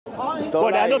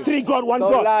But there are not three God, one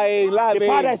God. The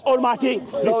Father is Almighty,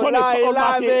 the Son is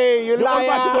Almighty, the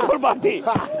Almighty is Almighty.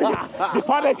 The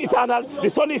Father is eternal, the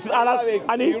Son is eternal,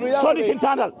 and the Son is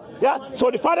eternal. Yeah. So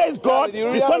the Father is God,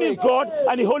 the Son is God,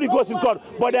 and the Holy Ghost is God.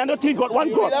 But there are not three God,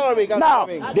 one God. Now,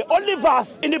 the only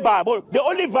verse in the Bible, the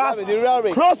only verse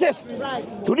closest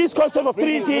to this concept of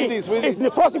Trinity is in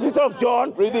the first epistle of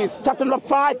John, chapter number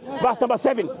 5, verse number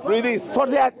 7. Read this. For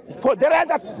there are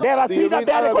three that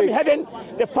bear record in heaven: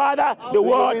 the Father, the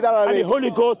Word, and the Holy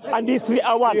Ghost, and these three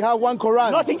are one. Do you have one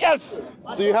Quran? Nothing else.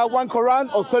 Do you have one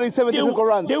Quran or 37 different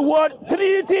Qurans? The word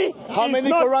Trinity How many is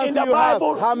not Qurans in do the you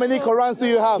Bible. have? How many Qurans do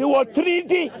you have? The word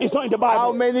Trinity is not in the Bible.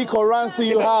 How many Qurans do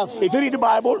you have? If you read the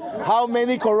Bible, how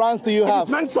many Qurans do you have?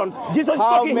 It's mentioned. Jesus is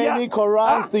how talking many here.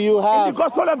 Qurans do you have? In the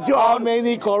Gospel of John. How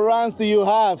many Qurans do you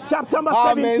have? Chapter number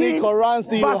how 17. Many Qurans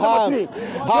do you have?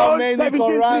 How many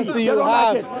Qurans do you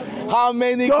have? How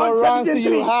many Qurans do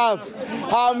you have?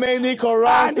 How many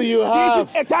Qurans do you have?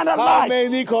 How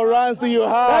many Qurans do you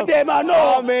have?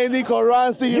 How many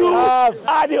Qurans do you have?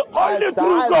 Are the only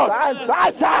true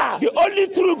God. The only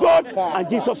true God and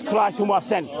Jesus Christ whom I have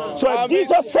sent. So if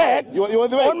Jesus said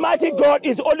Almighty God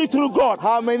is only true God,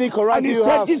 how many Qurans do you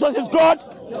have? And he said Jesus is God,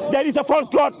 there is a false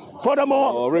God.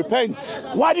 Furthermore, repent.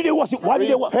 Why did they worship? Why did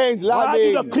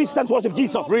the Christians worship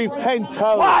Jesus? Repent.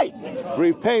 Why?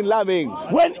 Repent, Lamin.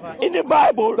 When in the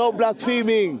Bible, stop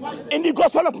blaspheming. In the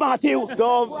Gospel of Matthew,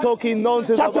 stop talking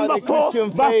nonsense chapter about the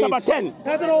Christian verse faith. number 10.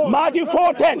 Matthew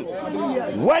 4:10.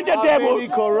 When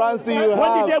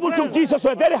the devil took Jesus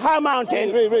to a very high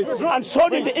mountain and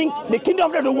showed him the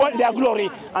kingdom of the world in their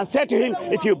glory, and said to him,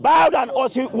 if you bow down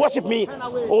and worship me,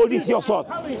 all this is your sword.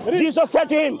 Jesus said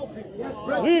to him,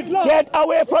 get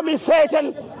away from me,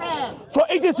 Satan, for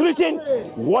it is written,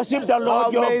 worship the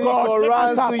Lord your God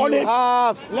and serve only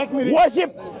him.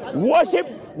 Worship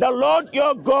the Lord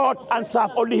your God and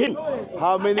serve only him.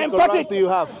 How many Qurans do you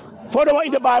have? Furthermore,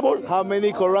 in the Bible, how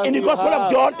many Qurans in the Gospel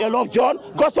of John, the law of John,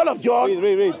 Gospel of John,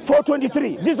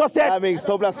 4:23, Jesus said,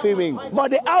 stop blaspheming.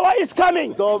 But the hour is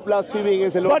coming. Stop blaspheming.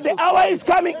 But the hour is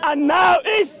coming, and now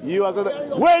is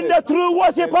when the true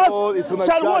worshippers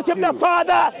shall worship the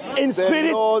Father in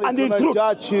spirit and in truth.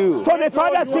 For the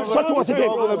Father seeks such to worship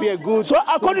him. So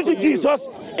according to Jesus,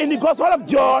 in the Gospel of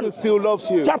John,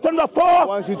 chapter number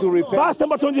 4, verse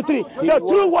number 23, the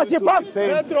true worshippers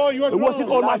worship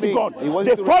Almighty God.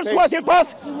 The false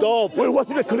worshippers will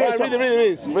worship the Creator.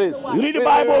 You read the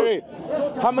Bible.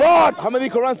 How many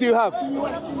Qurans do you have?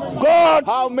 God,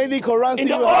 how many Qurans do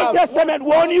you have? In the Old Testament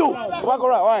warn you. One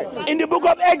Quran, right. In the book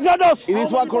of Exodus, it is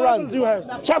one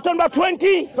Quran. Chapter number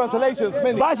 20, translations,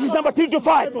 many. Verses number 3 to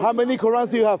 5. How many Qurans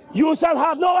do you have? You shall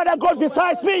have no other God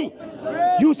besides me.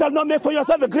 You shall not make for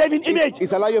yourself a graven image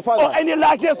your father. or any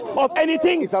likeness of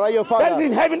anything your father. that is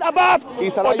in heaven above,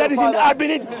 or that is in the earth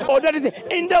beneath, or that is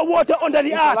in the water under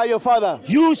the earth. Your father.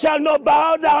 You shall not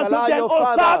bow down to them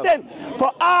or serve them.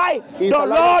 For I, the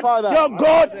Lord, your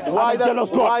God, am a jealous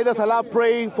God. Why does Allah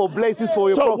pray for blessings for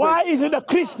your prophets? So why is it the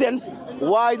Christians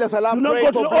why does Allah do not pray go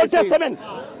to for the blessings? Old Testament?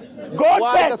 God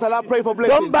why said, does Allah pray for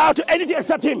blessings? Don't bow to anything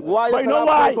except Him. Why but does you know Allah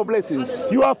why? pray for blessings?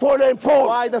 You are following Paul.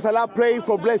 Why does Allah pray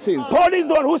for blessings? Paul is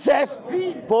the one who says,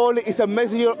 Paul is a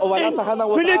messenger of Allah subhanahu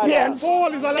wa ta'ala.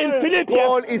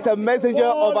 Paul is a messenger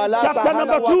of Allah chapter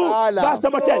number 2, verse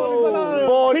number 10.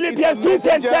 Philippians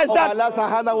 2:10 says that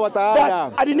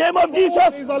at the name of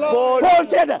Jesus, Paul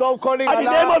said that at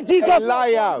the name of Jesus,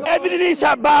 every knee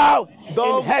shall bow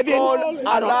in heaven and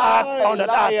on earth, on the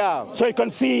earth. So you can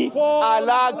see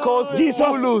Allah calls Jesus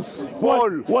was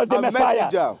the Messiah.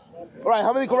 Messenger. Right,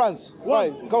 how many Qurans?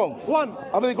 Right, come on.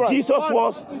 How many Qurans? Jesus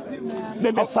was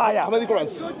the Messiah. How many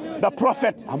Qurans? The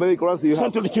prophet. How many Qurans do you have?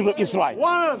 Sent to the children of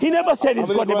Israel. He never said his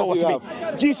God never was me.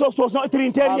 Jesus was not a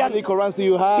Trinitarian. How many Qurans do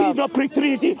you have? He did not preach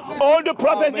Trinity. All the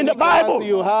prophets in the Bible, do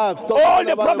you have? all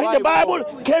the prophets in the Bible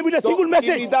came with a single message,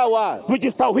 give me that one. which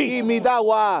is Tawheed. Give me that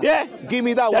one. Yeah? Give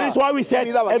me that one. That is why we said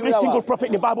every single prophet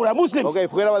in the Bible are Muslims. Okay,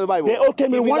 forget about the Bible. They all came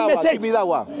with one message. Give me that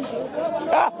one.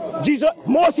 Jesus,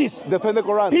 Moses, defend the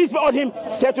Quran. Peace be on him,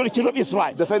 said to the children of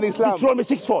Israel. Defend Islam. Deuteronomy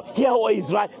 6:4. Hear, O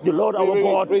Israel, the Lord our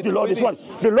God, the Lord is one.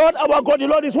 The Lord our God, the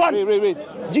Lord is one.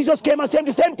 Jesus came and said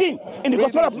the same thing in the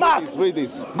Gospel of Mark. Read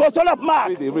this. Gospel of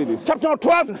Mark, read this. chapter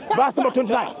 12, verse number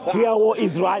 29. Hear, O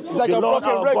Israel, like the Lord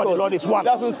our God, the Lord is one.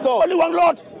 Doesn't stop. Only one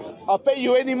Lord. I'll pay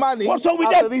you any money. What's wrong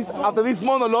with after this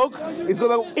monologue, it's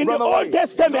gonna in run the away. Old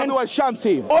Testament, do a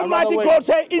Shamsi. Almighty God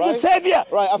said, "Is the Savior."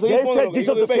 Right. After they this monologue, said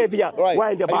Jesus is the Savior. Right.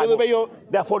 Why in the Bible?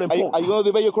 Therefore, are you going to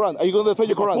obey your Quran? Are you going to defend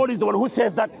your Quran? Paul is the one who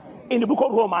says that in the book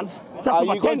of Romans,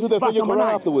 chapter 10, to the verse number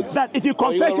 9, afterwards? that if you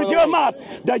confess with your mouth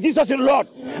that Jesus is Lord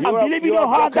and believe in your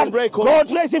heart that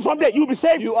God raised him from there, you'll be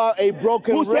saved. You are a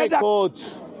broken Who said record.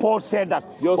 That? Paul said that.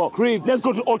 Your script. Let's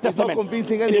go to the Old Testament. Not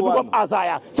convincing in the book anyone. of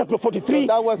Isaiah, chapter 43,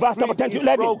 So verse number 10 to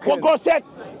 11. broken. What God said.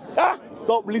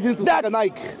 Stop listening to that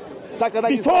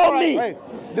Sakanike. Before me.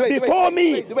 Before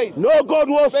me, no God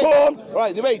was formed.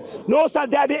 Right, debate. No shall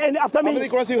there be any after me. How many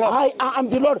Qurans do you have? I am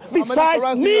the Lord. Besides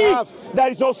me, there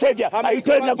is no Savior. Are you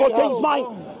telling me that God changed his mind?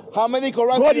 How many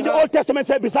Qurans God do in you the Old Testament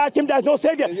said, besides him, there is no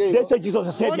Savior. They said Jesus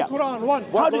is a Savior. One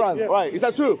Quran. Yes. Right, is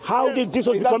that true? How did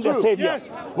Jesus become the Savior? Yes.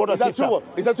 Is that true?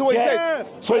 Is that true what he said?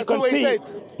 So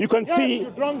you can see,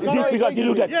 these people are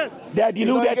deluded. Yes. They are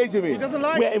deluded. He doesn't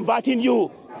like We are inviting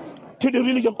you to the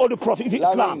religion of all the prophets,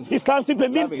 Islam. Islam simply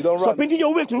means submitting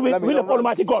your will to the will of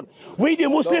Almighty God. We, the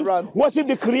Muslims, worship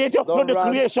the Creator, not the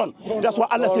creation. That's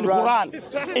what Allah said in the Quran,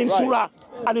 in Surah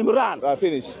Al-Imran,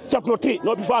 finish. chapter 3.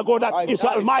 No, before I go that, it's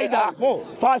Al-Ma'idah,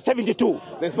 verse 72.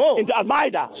 There's more. In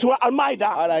Al-Ma'idah, Surah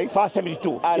Al-Ma'idah, verse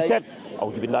 72. He said, all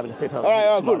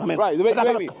right, good. Right, debate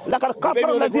me. لَقَدْ كَفَرَ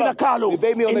الَّذِينَ قَالُوا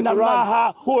إِنَّ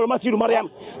اللَّهَ هُوَ الْمَسِيحُ مَرْيَمَ.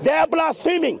 They are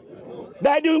blaspheming. They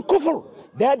are doing kufr.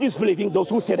 They are disbelieving those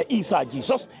who say that Isa,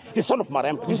 Jesus, the son of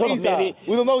Maryam, the son of Mary,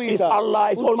 we don't know Isa. Is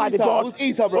Allah, is Almighty God. Who's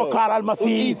Isa, bro? Who's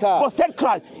Isa? But said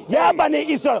Christ, Ya Bani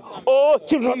Israel, oh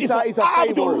children of Israel,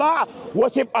 Abdullah,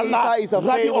 worship Allah. Isa is a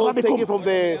fable taken from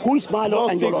the who is my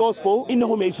Lord and your Lord? Gospel.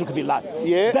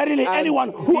 Yeah. Verily,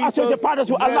 anyone who associates partners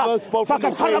with Allah,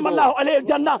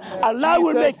 Allah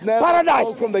will make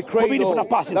paradise from the forbidden for the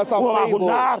person. That's a fable.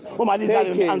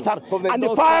 And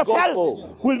the fire of hell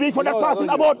will be for that person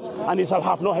about, and he shall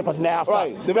have no help in thereafter.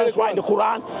 Right. That's why in the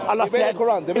Quran, Allah said,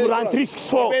 Quran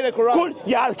 3:64, Kul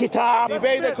Ya al-Kitab,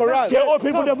 debate the Quran. Say, all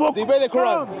people in the book, debate the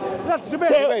Quran. Let's debate.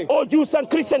 Say, all Jews and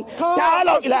Christians, debate the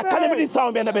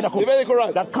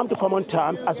Quran. That come to common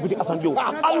terms as between us and you.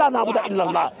 Allah na'budu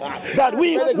illallah. That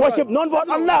we worship none but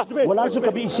Allah.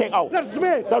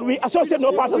 That we associate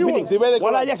no partners with him.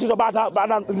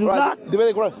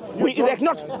 We elect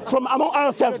not from among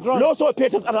ourselves, no so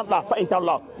appears at Allah for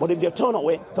Allah. But if they turn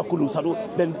away,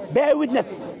 then bear witness.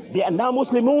 They are now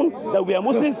Muslimun, that we are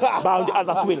Muslims, bound to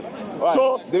Allah's will. Right.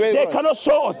 So they cannot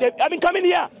show us. I've been coming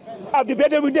here. I've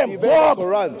debated with them. Walk.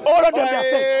 All of them.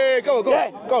 Go,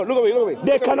 look at me.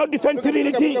 They cannot defend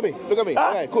Trinity. Look at me.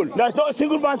 Okay, cool. There's not a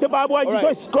single verse in the Bible why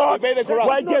Jesus is God.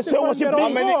 Why they say worship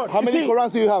How many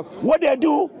Qurans do you have? What they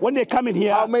do when they come in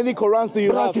here. How many Qurans do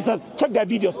you have? Sisters, check their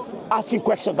videos, asking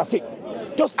questions. That's it.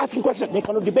 Just asking questions. They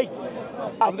cannot debate.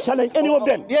 I challenge any of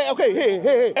them. Yeah, okay.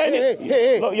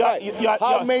 Hey. No,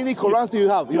 how many Qurans do you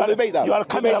have? You debate that. You are a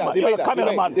cameraman. You are a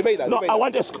cameraman. Debate that. No, I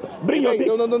want to bring your big.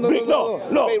 No.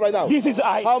 Debate right now. This is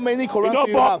I. How many Qurans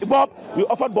do you have? Bob, you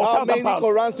offered Bob How many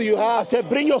Qurans do you have? I said,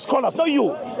 bring your scholars. No,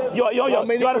 you. You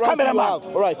are a cameraman.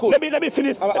 All right, cool. Let me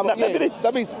finish.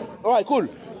 That means, all right, cool.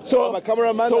 So I'm a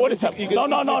cameraman. So what is that? No.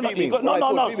 Beat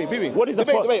me. What is the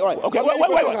debate? All right. Okay, wait.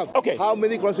 Okay. How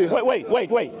many Qurans do you have? Wait.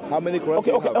 How many Qurans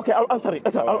do you have? Okay, I'll answer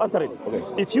it. I'll answer it. Okay.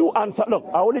 If you answer, look,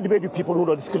 I only debate with people who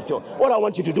know the scripture. What I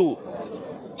want you to do,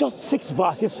 just 6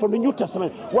 verses from the New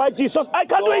Testament. Why Jesus? I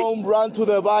can't do it. Don't run to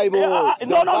the Bible. No. The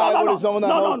Bible is not going to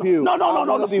help you. No. I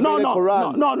want to debate the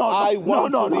Quran. I want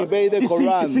to debate the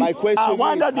Quran. My question is, how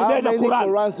many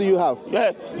Qurans do you have?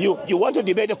 Yeah, you want to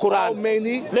debate the Quran. How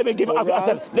many? Let me give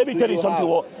answer. Let me tell you something.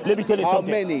 How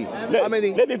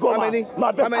many? Let me go.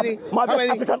 My best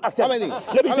African accent.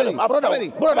 Let me tell you, brother.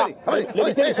 Let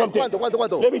me tell you something. Let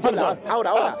me tell you something.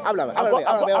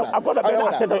 I've got a better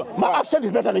accent. My accent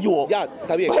is better than you. Yeah,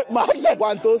 está bien. My accent.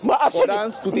 ¿Cuántos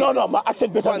Qurans tú tienes? No, my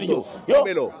accent better than you.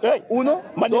 Dímelo. 1,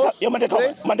 2, 3,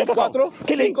 4,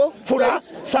 Killing, 5, Fura,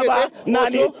 6, Saba, 7,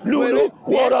 Nani, 8, Lulu,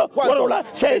 9, Warola,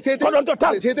 6, 7, Koronto,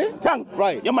 Tang. 7,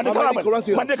 right. How many Qurans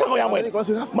do you have?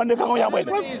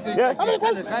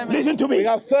 Listen to me. We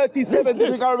have 37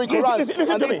 different Arabic Qurans,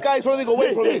 and this guy is running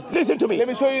away from it. Listen to me. Let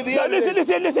me show you the evidence.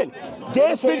 Listen.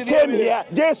 J-Speed came here.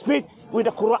 J-Speed with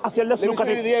the Quran. I said, let's look at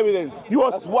it. Let me show you the evidence.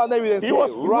 That's one evidence here.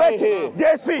 Right here.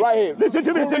 J-Speed. Right here. Listen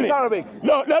to me. Arabic.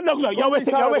 No. You're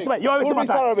wasting my time. You're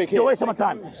wasting my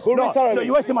time. No,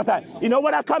 you're wasting my time. You know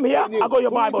when I come here, I go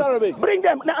your Bible. Bring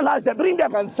them. Analyze them. Bring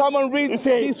them. Can someone read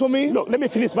this for me? Look, let me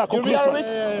finish my conclusion.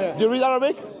 Do you read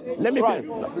Arabic? Let me finish.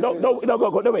 No,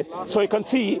 wait. So you can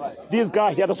see this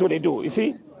guy here. That's what they do. You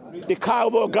see? The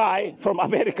cowboy guy from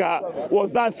America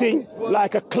was dancing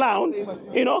like a clown,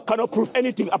 cannot prove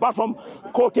anything apart from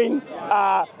quoting,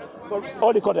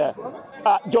 what do you call that?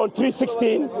 John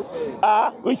 3:16,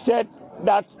 which said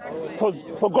that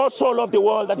for God so loved the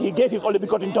world that he gave his only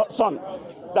begotten son.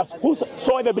 that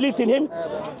whosoever believes in him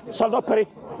shall not perish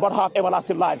but have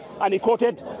everlasting life. And he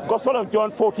quoted Gospel of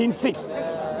John 14:6,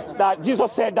 that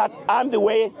Jesus said that I'm the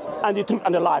way and the truth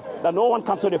and the life, that no one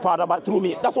comes to the Father but through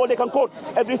me. That's all they can quote.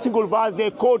 Every single verse they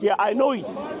quote here, I know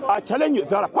it. I challenge you,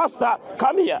 if you're a pastor,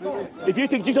 come here. If you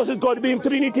think Jesus is God to be in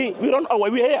Trinity,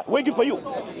 we're here waiting for you.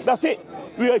 That's it.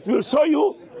 We'll show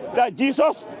you that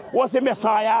Jesus was the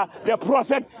Messiah, the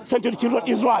prophet sent to the children of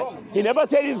Israel. He never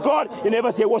said he's God. He never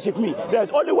said worship me. There's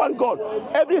only one God.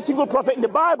 Every single prophet in the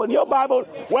Bible, in your Bible,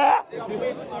 were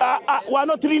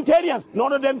not Trinitarians.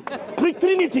 None of them preach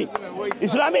Trinity. You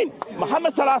see what I mean?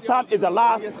 Muhammad Sallallahu Alaihi Wasallam is the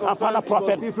last and final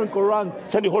prophet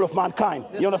sent the whole of mankind.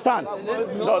 You understand?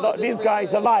 No, these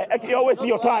guys are lie. You always need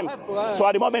your time. So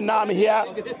at the moment now I'm here,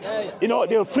 you know,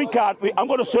 they'll freak out. I'm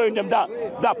going to show them that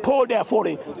Paul they're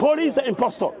following. Paul is the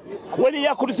impostor. When you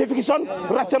hear crucifixion,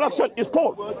 resurrection is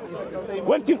Paul.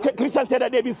 When Christians say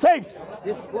that they've been saved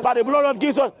by the blood of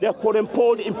Jesus, they're calling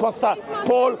Paul the impostor.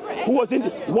 Paul, who was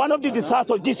one of the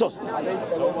disciples of Jesus.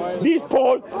 This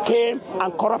Paul came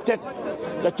and corrupted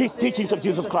the teachings of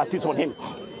Jesus Christ. Peace on him.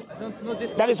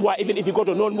 That is why even if you go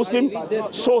to non-Muslim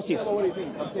sources,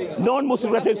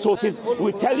 non-Muslim reference sources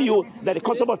will tell you that the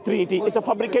concept of Trinity is a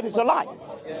fabrication, it's a lie.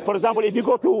 For example, if you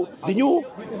go to the new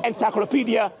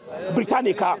Encyclopedia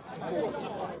Britannica,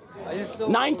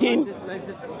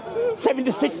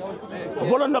 1976,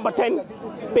 volume number 10,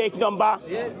 page number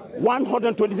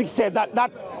 126 says that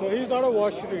so he's not a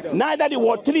wash reader. Neither the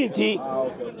word Trinity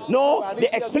nor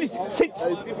the explicit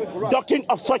doctrine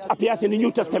of such appears in the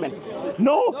New Testament.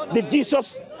 Nor did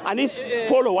Jesus and his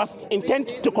followers intend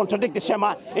to contradict the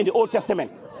Shema in the Old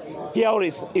Testament. Here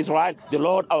is Israel, the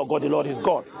Lord our God, the Lord is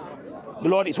God. The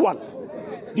Lord is one.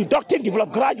 The doctrine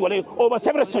developed gradually over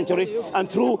several centuries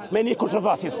and through many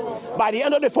controversies. By the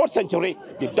end of the 4th century,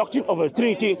 the doctrine of the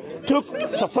Trinity took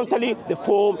substantially the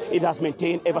form it has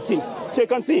maintained ever since. So you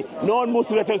can see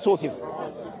non-Muslim reference sources.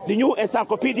 The new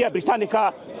Encyclopedia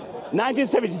Britannica,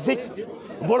 1976,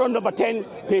 volume number 10,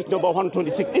 page number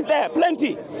 126. It's there,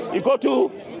 plenty. You go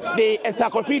to the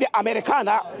Encyclopedia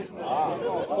Americana,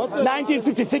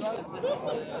 1956,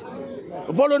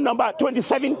 volume number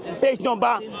 27, page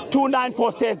number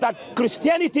 294 says that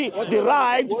Christianity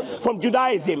derived from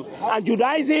Judaism, and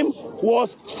Judaism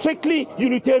was strictly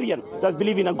Unitarian, that's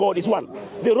believing that God is one.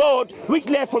 The road which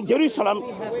led from Jerusalem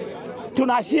to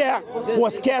Nicaea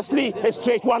was scarcely a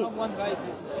straight one.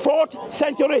 4th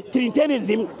century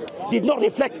Trinitarianism did not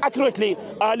reflect accurately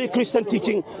early Christian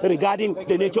teaching regarding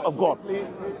the nature of God.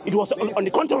 It was, on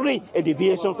the contrary, a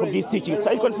deviation from these teachings.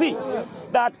 So you can see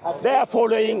that they are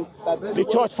following the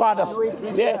church fathers,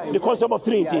 the concept of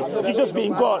Trinity, Jesus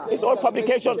being God. It's all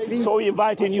fabrication. So we're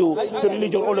inviting you to the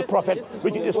religion of the prophet,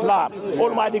 which is Islam.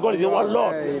 Almighty God is the one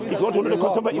Lord. If you want to know the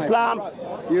concept of Islam,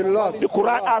 the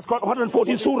Quran has got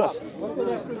 114 surahs.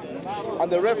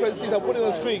 And the references I'm putting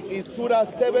on the screen is Surah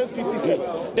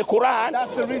 757. The Quran,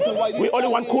 that's the reason why we only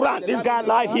want Quran. This guy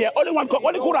lied here. Only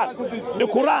Quran. The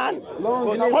Quran,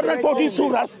 114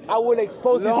 surahs. I will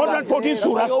expose this. 114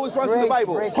 surahs. Always runs in the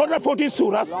Bible. 114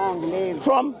 surahs.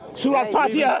 From Surah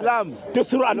Fatiha to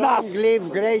Surah Nas.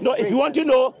 No, if you want to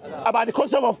know about the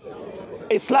concept of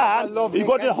Islam, you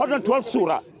go to the 112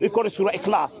 surah. We call it Surah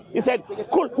Ikhlas. He said,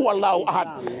 Kul hu Allahu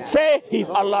ahad. Say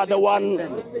he's Allah the one.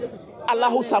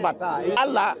 Allahu Samad,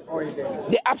 Allah,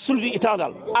 the absolutely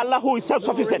eternal, Allah who is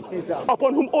self-sufficient,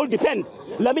 upon whom all depend.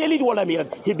 Lam yalid wa lam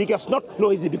yulad. He begets not,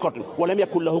 nor is he begotten. Wa lam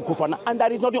yakul lahu kufuwan ahad. And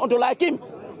there is nothing unto like him.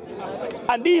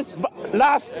 And this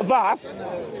last verse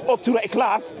of Surah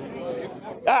Ikhlas,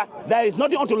 there is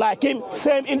nothing unto like him.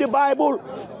 Same in the Bible.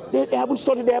 They haven't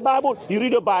studied their Bible. You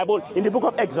read the Bible in the book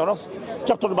of Exodus,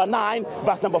 chapter number 9,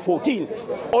 verse number 14.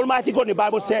 Almighty God in the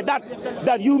Bible said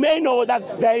that you may know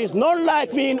that there is none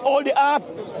like me in all the earth.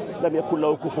 Let me pull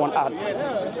out one out.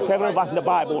 Several verses in the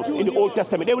Bible, in the Old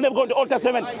Testament. They will never go to the Old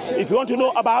Testament. If you want to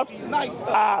know about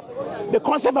the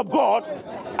concept of God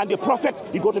and the prophets,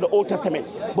 you go to the Old Testament.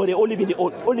 But they only in the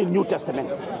only New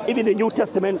Testament. Even the New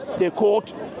Testament, they go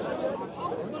to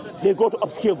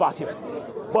obscure verses.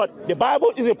 But the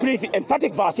Bible is a pretty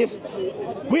emphatic verses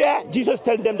where Jesus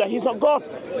tells them that he's not God.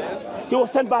 He was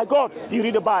sent by God. You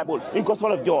read the Bible in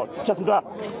Gospel of John, chapter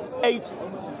 8,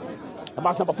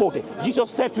 verse number 40. Jesus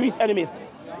said to his enemies,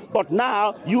 but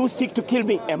now you seek to kill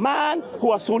me, a man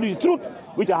who has told you the truth,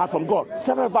 which I heard from God.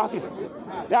 Several verses.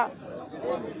 Yeah.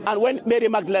 And when Mary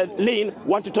Magdalene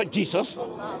wanted to touch Jesus,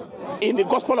 in the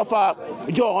Gospel of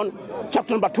John,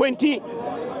 chapter number 20,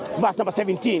 verse number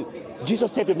 17,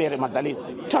 Jesus said to Mary Magdalene,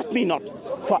 touch me not,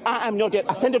 for I am not yet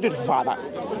ascended to the Father,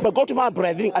 but go to my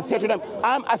brethren and say to them,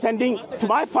 I am ascending to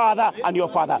my Father and your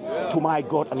Father, to my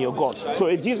God and your God. So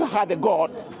if Jesus had a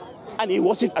God and he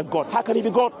worshipped as God. How can he be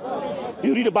God?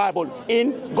 You read the Bible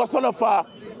in Gospel of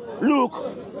Luke,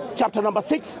 chapter number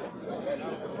 6,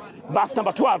 verse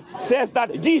number 12, says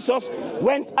that Jesus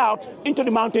went out into the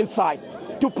mountainside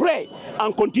to pray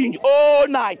and continued all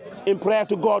night in prayer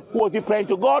to God. Who was he praying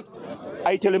to? God?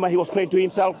 I tell him he was praying to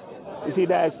himself. You see,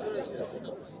 that's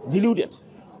deluded.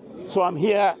 So I'm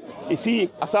here. You see,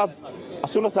 as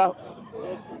soon as I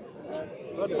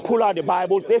pull out the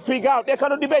Bible, they freak out. They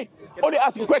cannot debate. Only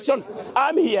asking questions.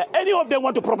 I'm here. Any of them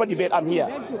want to proper debate, I'm here.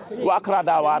 Wa akra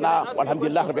dawana,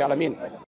 walhamdulillah rabbil alamin.